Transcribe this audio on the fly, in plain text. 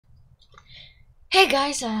Hey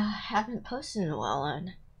guys, haven't posted in a while,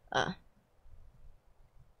 and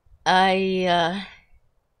I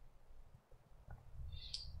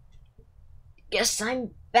guess I'm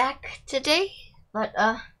back today. But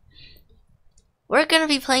we're gonna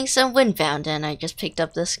be playing some Windbound, and I just picked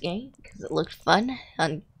up this game because it looked fun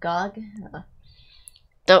on GOG.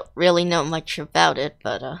 Don't really know much about it,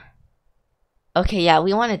 but okay, yeah,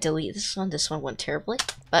 we want to delete this one. This one went terribly,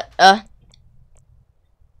 but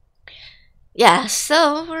yeah,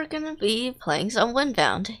 so we're gonna be playing some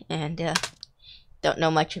Windbound, and don't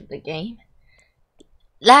know much of the game.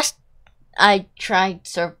 Last I tried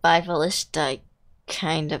Survivalist, I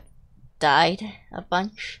kind of died a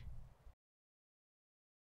bunch.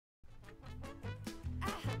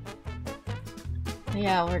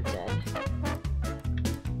 Yeah, we're dead.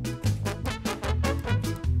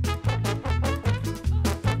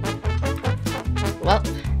 Well.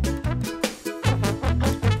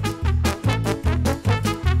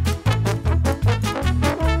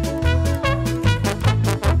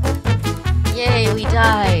 Yay, we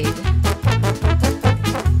died.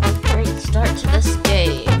 Great start to this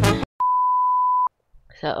game.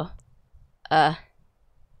 So,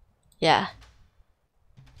 yeah.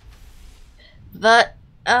 But,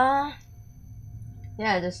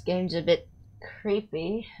 yeah, this game's a bit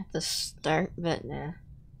creepy at the start, but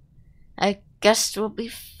I guess we'll be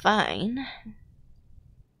fine.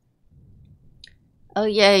 Oh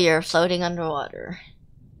yeah, you're floating underwater.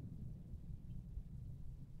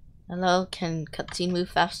 Hello, can cutscene move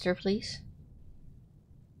faster, please?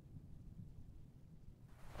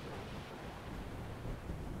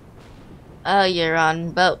 Oh, you're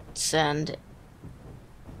on boats, and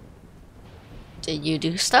did you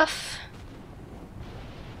do stuff?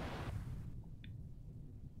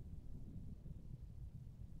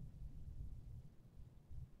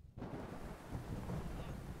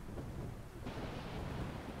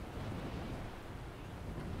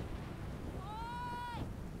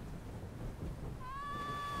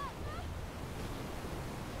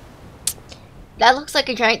 That looks like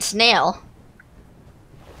a giant snail.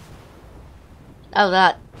 Oh,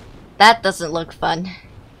 that doesn't look fun.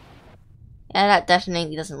 Yeah, that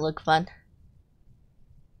definitely doesn't look fun.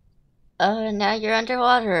 Oh, now you're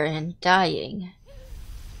underwater and dying.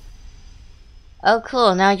 Oh,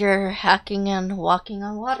 cool, now you're hacking and walking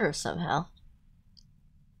on water somehow.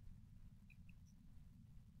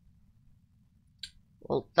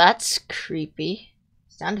 Well, that's creepy.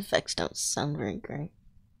 Sound effects don't sound very great.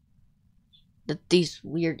 These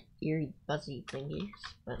weird, eerie, buzzy thingies,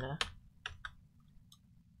 but,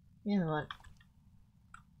 you know what?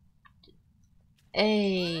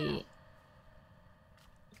 Hey.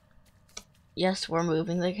 Yes, we're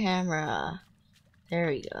moving the camera. There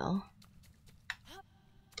we go.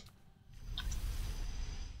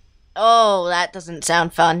 Oh, that doesn't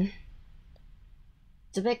sound fun.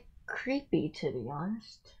 It's a bit creepy, to be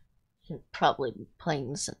honest. Should probably be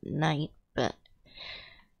playing this at night, but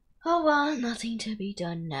oh well, nothing to be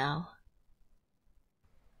done now.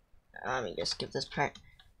 Let me just skip this part.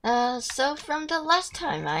 So from the last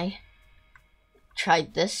time I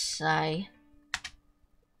tried this, I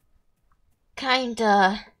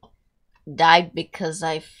kinda died because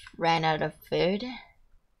I ran out of food.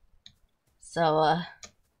 So,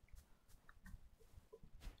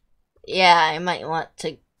 yeah, I might want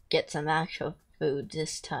to get some actual food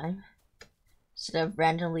this time, instead of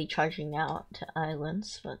randomly charging out to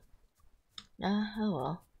islands, but, oh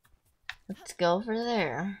well. Let's go over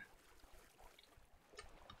there.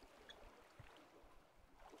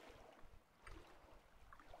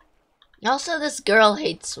 Also, this girl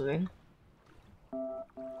hates swimming.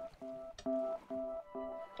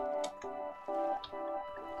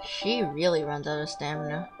 She really runs out of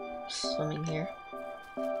stamina swimming here.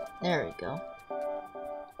 There we go.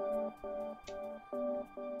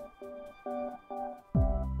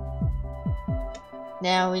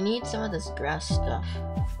 Now we need some of this grass stuff.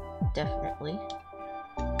 Definitely.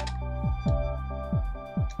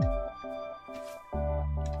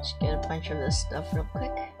 Just get a bunch of this stuff real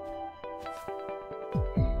quick.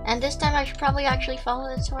 And this time I should probably actually follow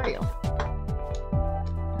the tutorial.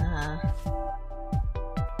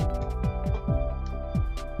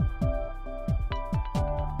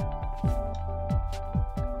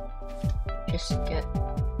 Just get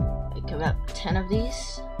like about 10 of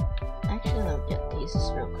these. Actually, let me get these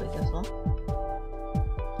real quick as well.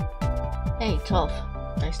 Hey, 12.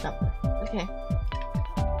 Nice number. Okay.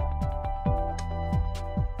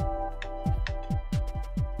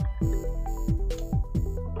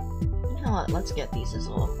 You know what? Let's get these as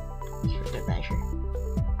well. Just for good measure.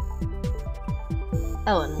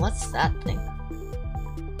 Oh, and what's that thing?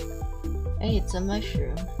 Hey, it's a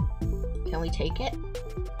mushroom. Can we take it?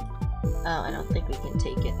 Oh, I don't think we can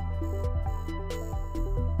take it.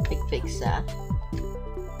 Big sap.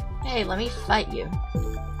 Hey, let me fight you.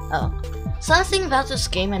 Oh. So last thing about this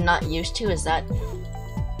game I'm not used to is that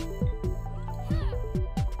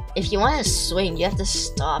if you want to swing, you have to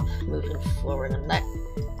stop moving forward, and that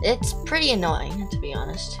it's pretty annoying, to be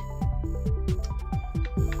honest.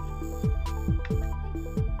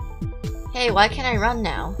 Hey, why can't I run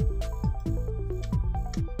now?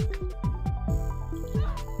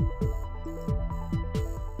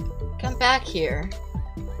 Come back here.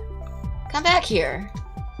 Come back here.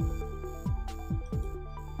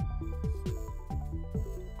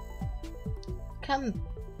 Come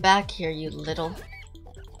back here, you little...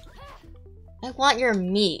 I want your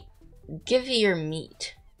meat. Give me your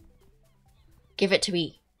meat. Give it to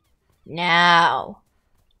me. Now.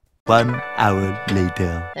 1 hour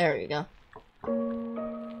later. There we go.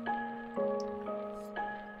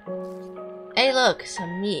 Hey look,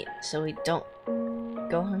 some meat, so we don't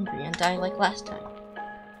go hungry and die like last time.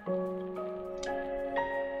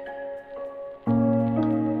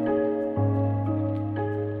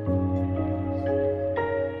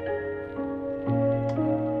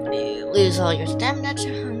 You lose all your stamina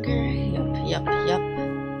to hunger. Yup.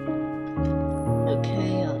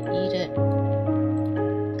 Okay, I'll eat it.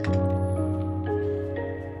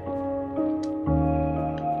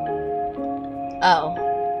 Oh.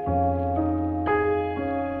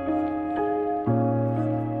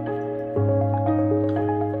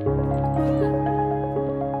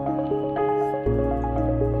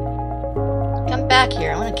 Come back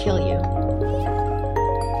here, I want to kill you.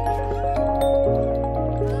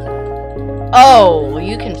 Oh,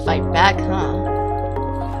 you can fight back, huh?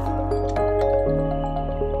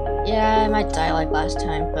 Yeah, I might die like last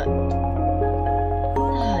time, but...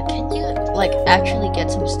 can you, like, actually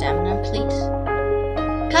get some stamina, please?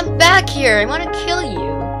 Come back here! I want to kill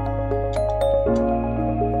you!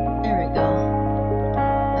 There we go.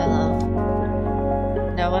 Hello.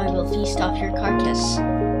 Now I will feast off your carcass.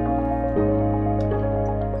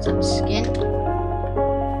 Some skin,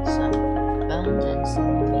 some bones, and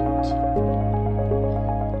some meat.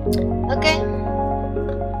 Okay.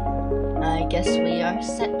 I guess we are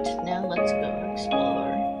set. Now let's go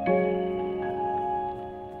explore.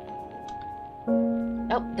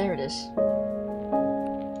 Oh, there it is.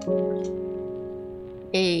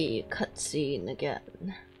 A cutscene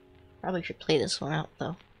again. Probably should play this one out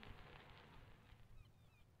though.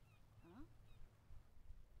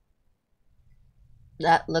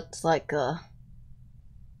 That looks like a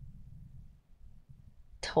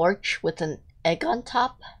torch with an egg on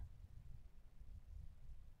top.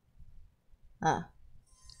 Huh.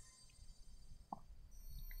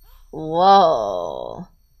 Whoa.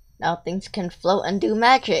 Now things can float and do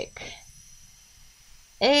magic.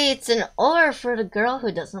 Hey, it's an ore for the girl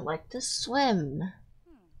who doesn't like to swim.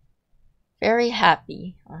 Very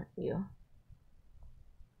happy, aren't you?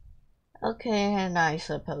 Okay, and I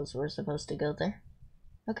suppose we're supposed to go there.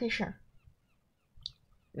 Okay, sure.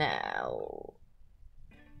 Now...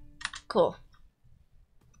 Cool.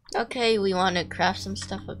 Okay, we want to craft some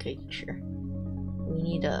stuff. Okay, sure. We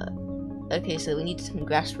need a... Okay, so we need some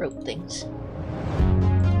grass rope things.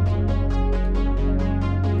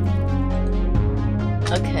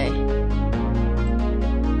 Okay.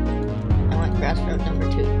 I want grass rope number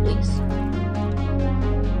 2, please.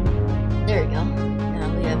 There we go.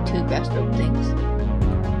 Now we have 2 grass rope things.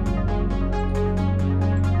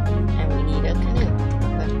 And we need a canoe.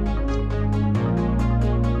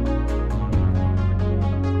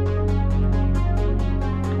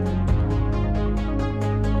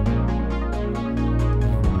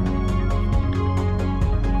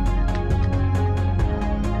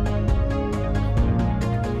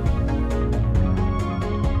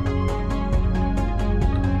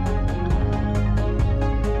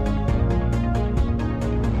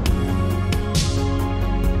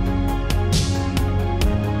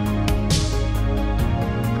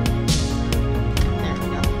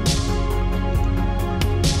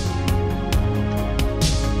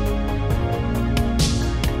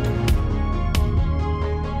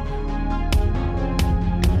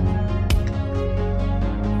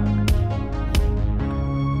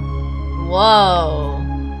 Whoa.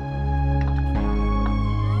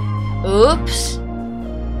 Oops.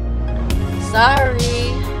 Sorry.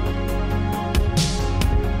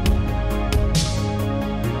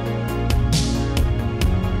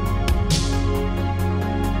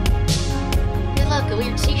 Hey look, a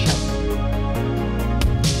weird seashell.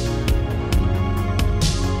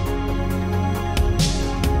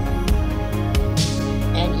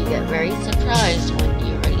 And you get very surprised when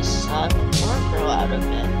you already saw it.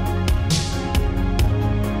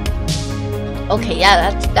 Okay,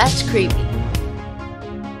 yeah, that's creepy.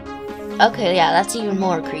 Okay, yeah, that's even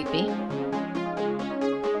more creepy.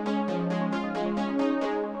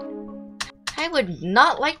 I would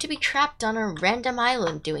not like to be trapped on a random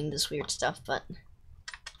island doing this weird stuff, but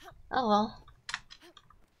oh well.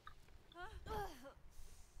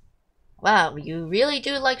 Wow, you really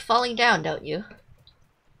do like falling down, don't you?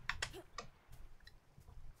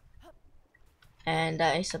 And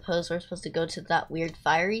I suppose we're supposed to go to that weird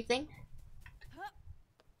fiery thing?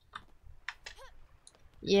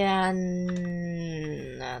 Yeah,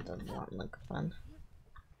 that does not look fun.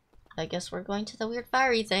 I guess we're going to the weird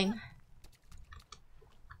fiery thing.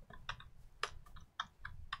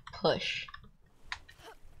 Push.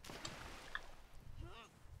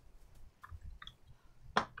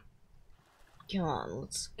 Come on,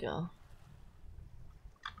 let's go.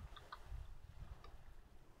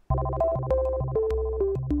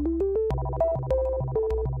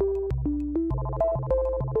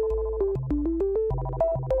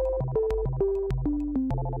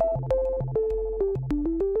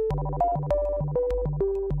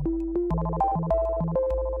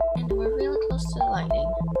 And we're really close to the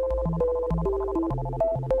lightning.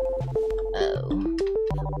 Oh.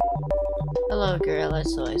 Hello, gorilla,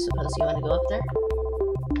 so I suppose you want to go up there?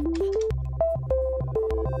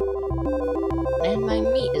 And my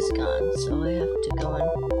meat is gone, so I have to go and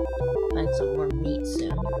find some more meat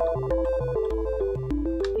soon.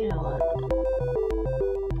 You know what?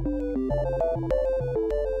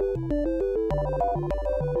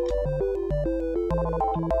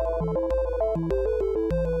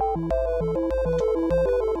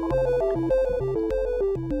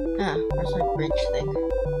 Ah, where's my bridge thing?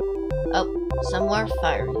 Oh, some more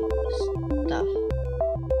fiery stuff.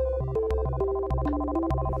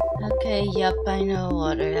 Okay, yep, I know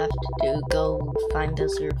what I have to do. Go find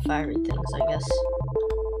those weird fiery things, I guess.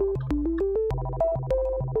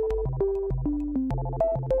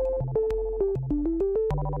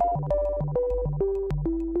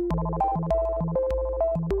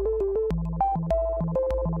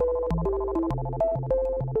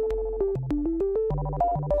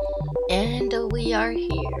 And we are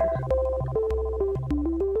here.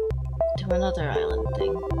 To another island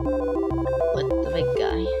thing. With the big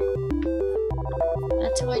guy.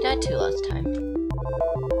 That's who I died to last time.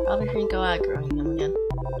 Probably shouldn't go aggroing him again.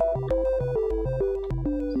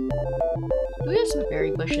 Do we have some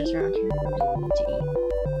berry bushes around here? Or do we need to eat?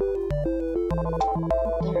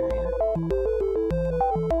 There I am.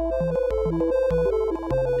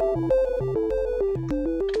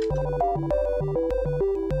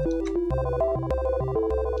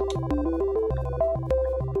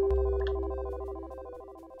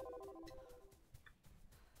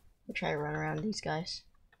 We'll try to run around these guys.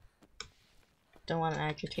 Don't want to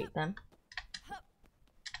agitate them.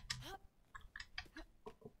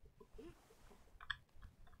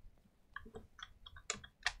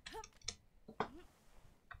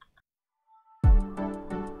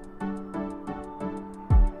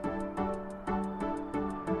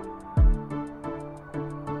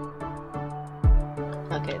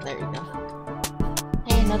 Okay, there you go.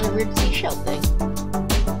 Hey, another weird seashell thing.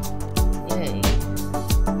 Yay.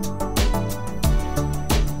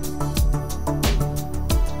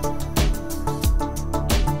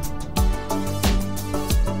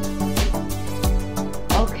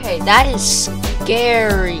 Okay, that is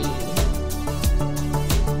scary.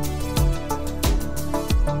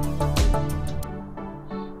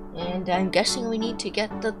 And I'm guessing we need to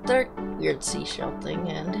get the third weird seashell thing,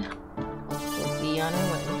 and we'll be on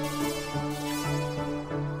our way.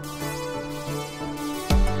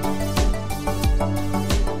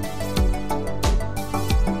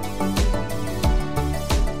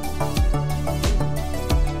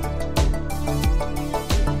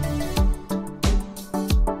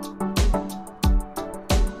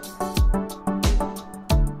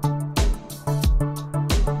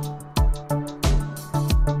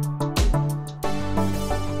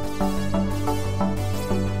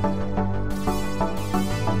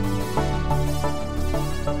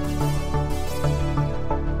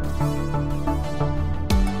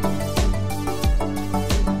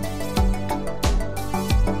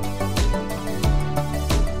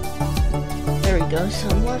 Go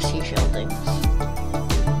some more seashell things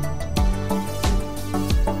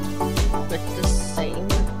with the same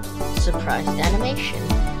surprised animation.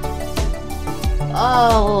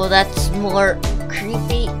 Oh, that's more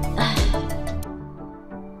creepy.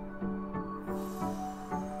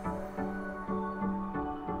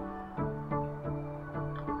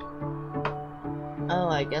 Oh,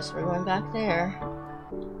 I guess we're going back there.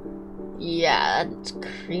 Yeah, that's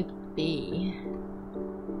creepy.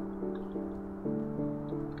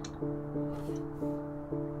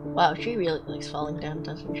 Wow, she really likes falling down,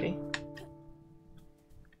 doesn't she?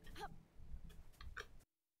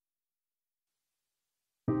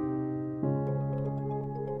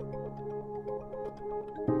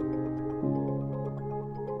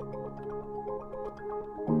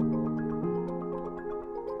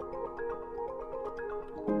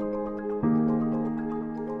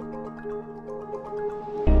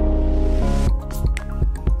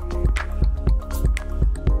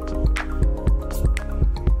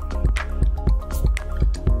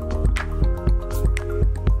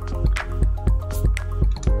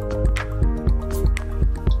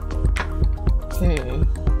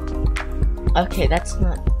 Okay, that's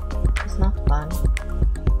not fun.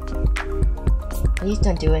 Please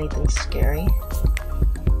don't do anything scary.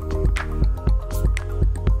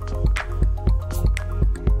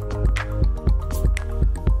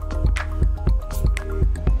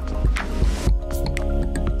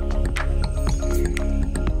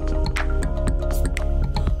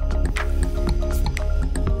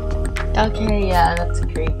 Okay, yeah, that's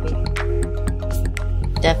creepy.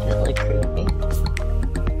 Definitely creepy.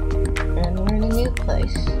 And we're in a new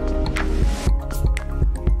place.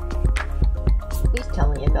 Please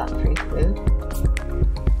tell me about free food.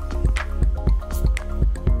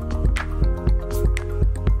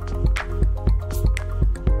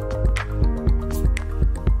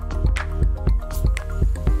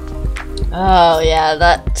 Oh yeah,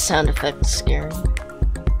 that sound effect is scary.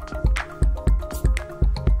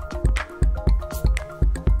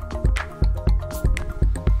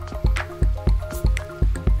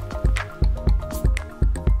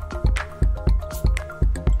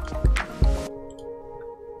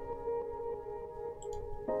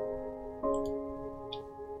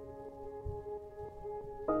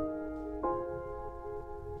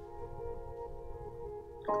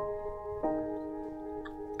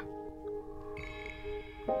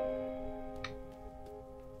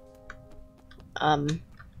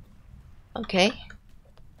 Okay.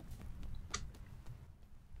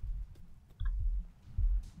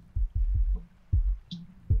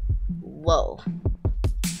 Whoa.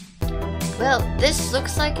 Well, this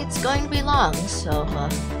looks like it's going to be long, so,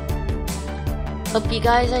 hope you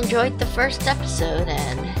guys enjoyed the first episode,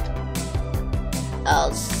 and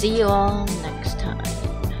I'll see you all next time,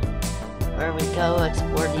 where we go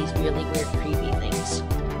explore these really weird, creepy things.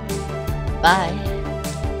 Bye.